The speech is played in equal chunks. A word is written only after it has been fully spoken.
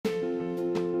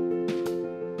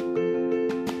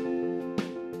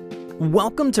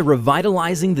Welcome to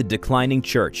Revitalizing the Declining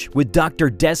Church with Dr.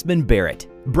 Desmond Barrett,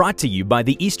 brought to you by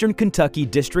the Eastern Kentucky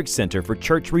District Center for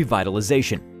Church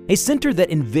Revitalization, a center that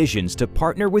envisions to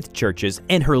partner with churches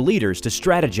and her leaders to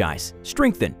strategize,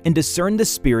 strengthen, and discern the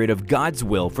spirit of God's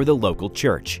will for the local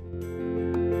church.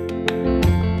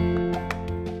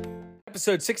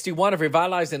 Episode 61 of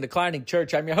Revitalizing the Declining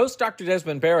Church. I'm your host, Dr.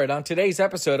 Desmond Barrett. On today's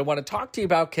episode, I want to talk to you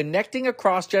about connecting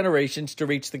across generations to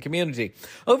reach the community.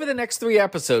 Over the next three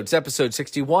episodes, episode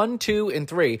 61, 2, and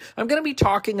 3, I'm going to be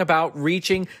talking about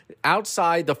reaching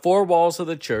outside the four walls of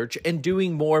the church and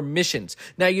doing more missions.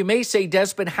 Now, you may say,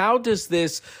 Desmond, how does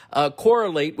this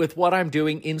correlate with what I'm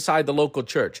doing inside the local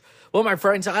church? Well, my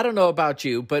friends, I don't know about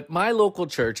you, but my local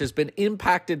church has been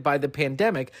impacted by the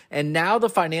pandemic and now the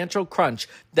financial crunch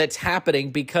that's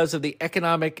happening because of the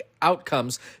economic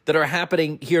outcomes that are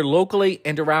happening here locally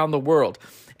and around the world.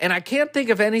 And I can't think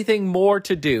of anything more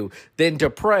to do than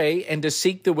to pray and to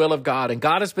seek the will of God. And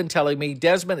God has been telling me,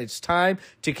 Desmond, it's time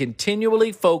to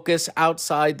continually focus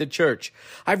outside the church.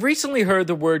 I've recently heard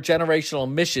the word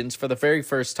generational missions for the very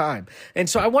first time. And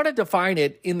so I want to define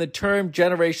it in the term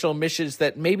generational missions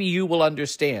that maybe you will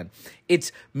understand.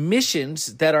 It's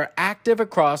missions that are active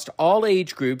across all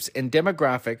age groups and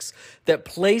demographics that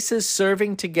places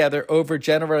serving together over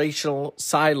generational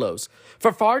silos.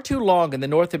 For far too long in the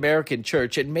North American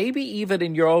church, and maybe even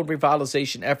in your own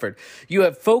revitalization effort, you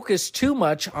have focused too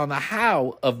much on the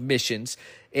how of missions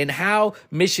and how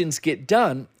missions get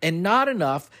done, and not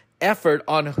enough effort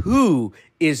on who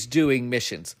is doing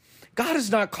missions. God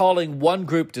is not calling one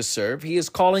group to serve. He is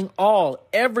calling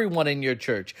everyone in your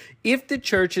church. If the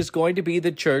church is going to be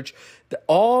the church,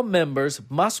 all members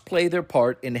must play their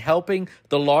part in helping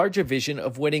the larger vision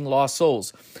of winning lost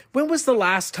souls. When was the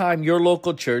last time your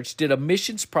local church did a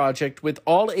missions project with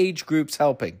all age groups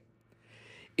helping?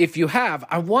 If you have,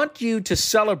 I want you to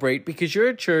celebrate because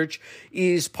your church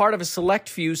is part of a select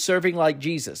few serving like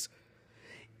Jesus.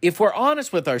 If we're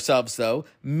honest with ourselves, though,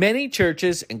 many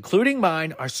churches, including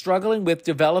mine, are struggling with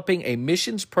developing a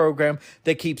missions program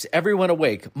that keeps everyone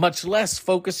awake, much less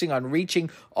focusing on reaching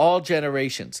all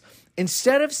generations.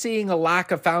 Instead of seeing a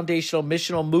lack of foundational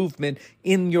missional movement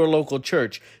in your local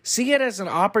church, see it as an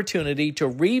opportunity to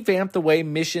revamp the way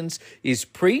missions is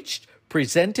preached,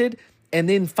 presented, and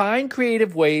then find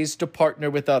creative ways to partner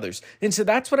with others. And so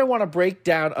that's what I want to break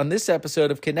down on this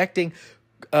episode of Connecting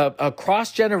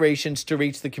across generations to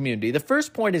reach the community. The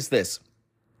first point is this: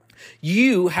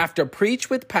 you have to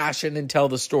preach with passion and tell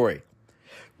the story.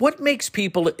 What makes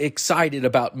people excited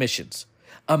about missions?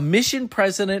 A mission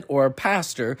president or a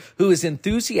pastor who is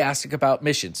enthusiastic about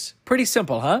missions. Pretty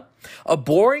simple, huh? A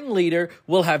boring leader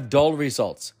will have dull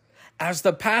results. As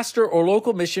the pastor or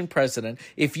local mission president,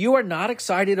 if you are not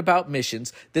excited about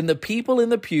missions, then the people in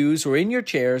the pews or in your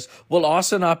chairs will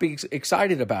also not be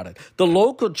excited about it. The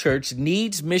local church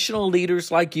needs missional leaders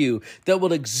like you that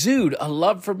will exude a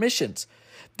love for missions.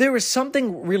 There is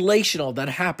something relational that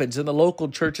happens in the local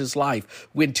church's life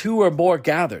when two or more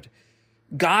gathered.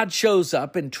 God shows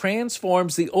up and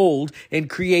transforms the old and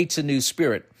creates a new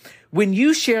spirit. When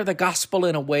you share the gospel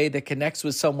in a way that connects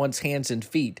with someone's hands and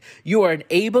feet, you are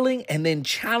enabling and then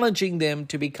challenging them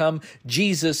to become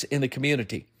Jesus in the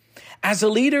community. As a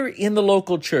leader in the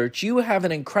local church, you have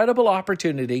an incredible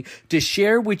opportunity to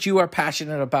share what you are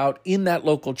passionate about in that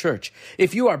local church.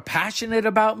 If you are passionate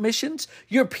about missions,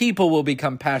 your people will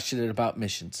become passionate about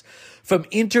missions. From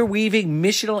interweaving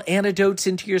missional anecdotes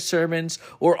into your sermons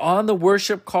or on the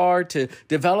worship card to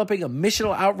developing a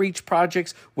missional outreach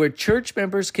projects where church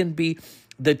members can be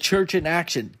the church in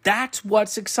action. That's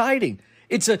what's exciting.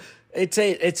 It's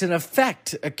an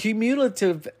effect, a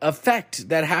cumulative effect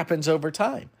that happens over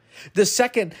time. The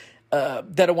second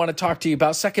that I want to talk to you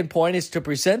about, second point, is to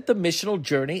present the missional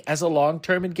journey as a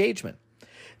long-term engagement.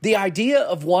 The idea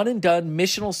of one-and-done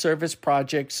missional service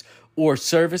projects or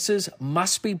services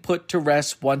must be put to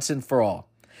rest once and for all.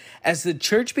 As the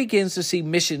church begins to see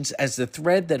missions as the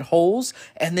thread that holds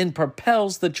and then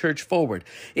propels the church forward,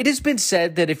 it has been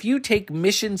said that if you take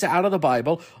missions out of the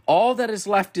Bible, all that is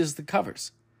left is the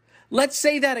covers. Let's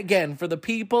say that again for the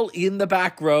people in the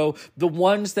back row, the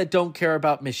ones that don't care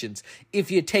about missions. If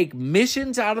you take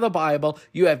missions out of the Bible,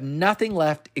 you have nothing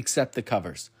left except the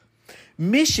covers.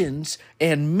 Missions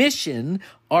and mission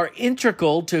are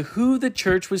integral to who the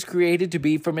church was created to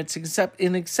be from its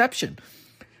inception.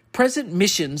 Present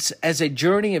missions as a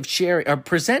journey of sharing, or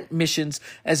present missions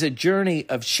as a journey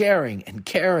of sharing and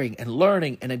caring and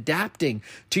learning and adapting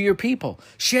to your people.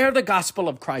 Share the gospel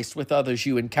of Christ with others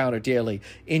you encounter daily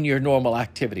in your normal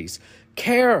activities.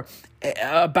 Care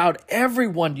about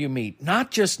everyone you meet,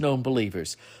 not just known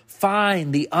believers.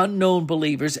 Find the unknown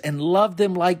believers and love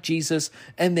them like Jesus,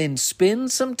 and then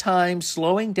spend some time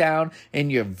slowing down in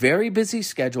your very busy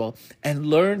schedule and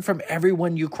learn from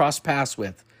everyone you cross paths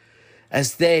with.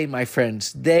 As they, my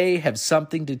friends, they have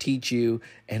something to teach you,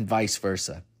 and vice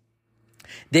versa.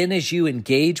 Then as you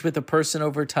engage with a person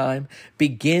over time,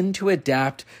 begin to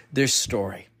adapt their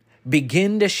story.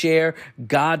 Begin to share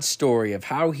God's story of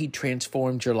how he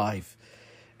transformed your life.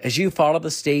 As you follow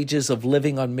the stages of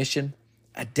living on mission,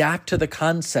 adapt to the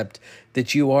concept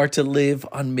that you are to live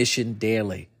on mission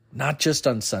daily, not just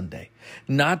on Sunday,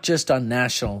 not just on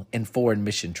national and foreign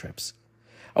mission trips.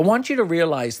 I want you to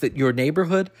realize that your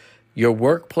neighborhood, your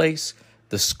workplace,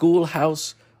 the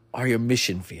schoolhouse are your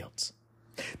mission fields.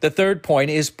 The third point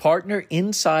is partner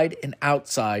inside and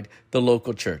outside the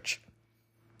local church.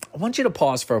 I want you to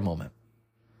pause for a moment.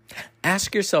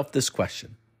 Ask yourself this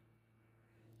question.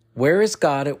 Where is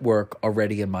God at work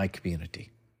already in my community?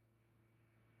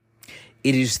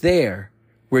 It is there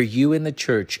where you and the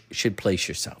church should place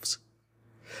yourselves.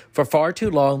 For far too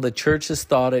long, the church has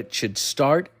thought it should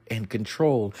start and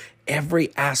control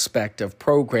every aspect of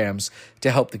programs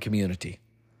to help the community.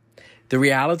 The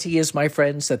reality is, my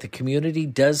friends, that the community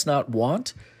does not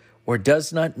want or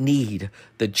does not need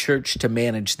the church to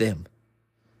manage them,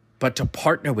 but to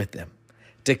partner with them,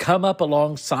 to come up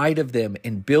alongside of them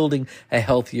in building a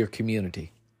healthier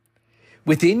community.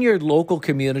 Within your local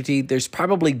community, there's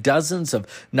probably dozens of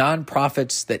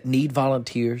nonprofits that need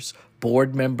volunteers,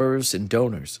 board members, and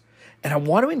donors. And I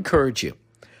want to encourage you,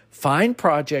 find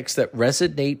projects that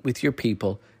resonate with your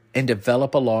people and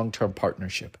develop a long-term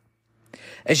partnership.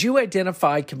 As you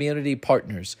identify community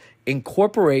partners,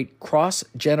 incorporate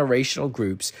cross-generational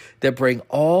groups that bring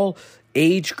all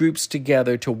age groups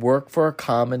together to work for a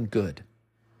common good.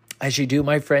 As you do,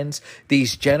 my friends,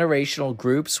 these generational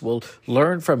groups will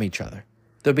learn from each other.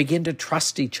 They'll begin to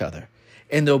trust each other,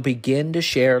 and they'll begin to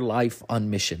share life on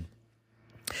mission.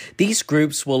 These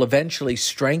groups will eventually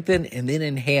strengthen and then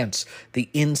enhance the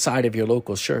inside of your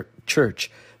local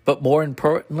church. But more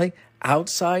importantly,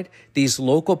 outside, these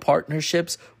local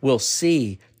partnerships will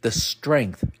see the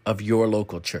strength of your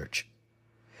local church.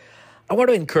 I want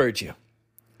to encourage you.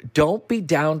 Don't be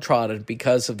downtrodden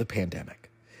because of the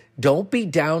pandemic. Don't be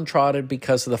downtrodden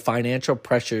because of the financial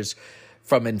pressures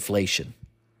from inflation.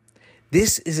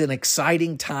 This is an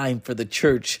exciting time for the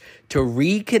church to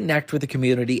reconnect with the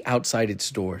community outside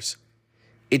its doors.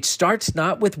 It starts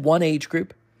not with one age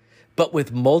group, but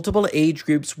with multiple age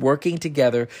groups working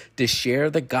together to share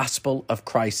the gospel of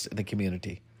Christ in the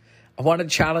community. I want to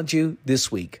challenge you this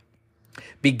week.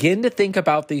 Begin to think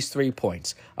about these 3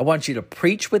 points. I want you to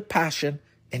preach with passion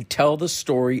and tell the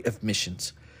story of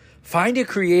missions. Find a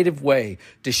creative way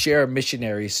to share a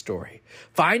missionary story.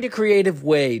 Find a creative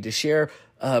way to share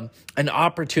an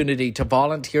opportunity to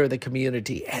volunteer the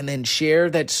community and then share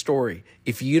that story.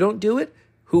 If you don't do it,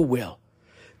 who will?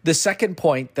 The second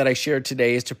point that I shared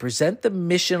today is to present the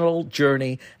missional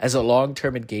journey as a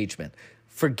long-term engagement.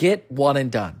 Forget one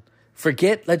and done.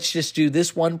 Forget, let's just do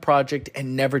this one project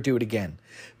and never do it again.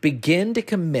 Begin to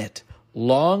commit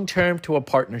long-term to a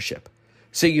partnership.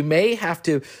 So you may have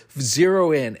to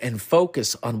zero in and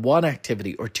focus on one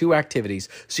activity or 2 activities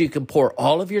so you can pour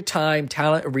all of your time,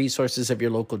 talent, and resources of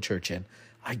your local church in.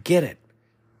 I get it.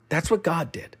 That's what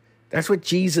God did. That's what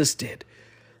Jesus did.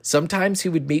 Sometimes he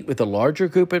would meet with a larger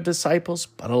group of disciples,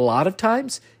 but a lot of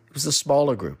times it was a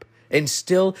smaller group. And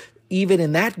still, even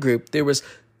in that group, there was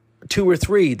 2 or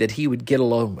 3 that he would get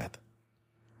alone with.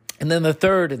 And then the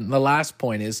third and the last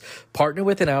point is partner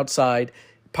inside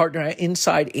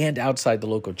and outside the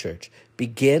local church.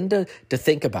 Begin to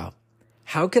think about,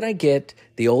 how can I get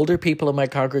the older people in my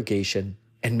congregation,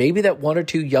 and maybe that 1 or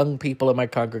 2 young people in my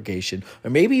congregation, or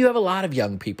maybe you have a lot of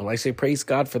young people. I say praise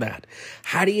God for that.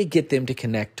 How do you get them to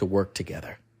connect, to work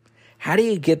together? How do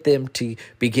you get them to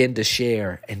begin to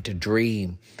share and to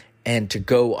dream and to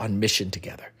go on mission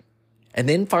together? And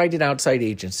then find an outside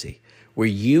agency where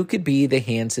you could be the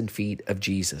hands and feet of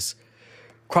Jesus.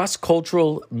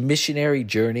 Cross-cultural missionary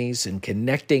journeys and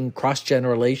connecting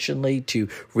cross-generationally to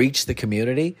reach the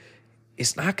community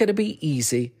is not going to be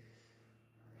easy.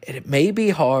 And it may be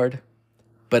hard,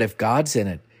 but if God's in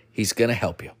it, he's going to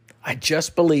help you. I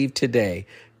just believe today,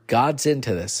 God's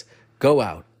into this. Go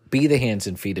out, be the hands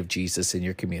and feet of Jesus in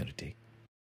your community.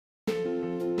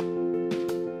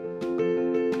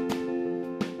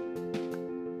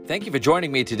 Thank you for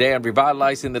joining me today on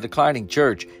Revitalizing the Declining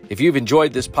Church. If you've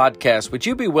enjoyed this podcast, would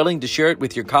you be willing to share it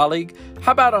with your colleague?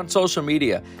 How about on social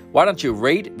media? Why don't you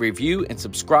rate, review, and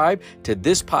subscribe to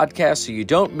this podcast so you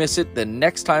don't miss it the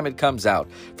next time it comes out?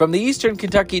 From the Eastern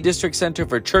Kentucky District Center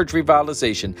for Church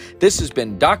Revitalization, this has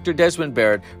been Dr. Desmond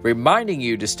Barrett reminding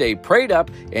you to stay prayed up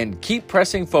and keep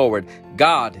pressing forward.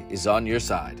 God is on your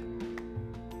side.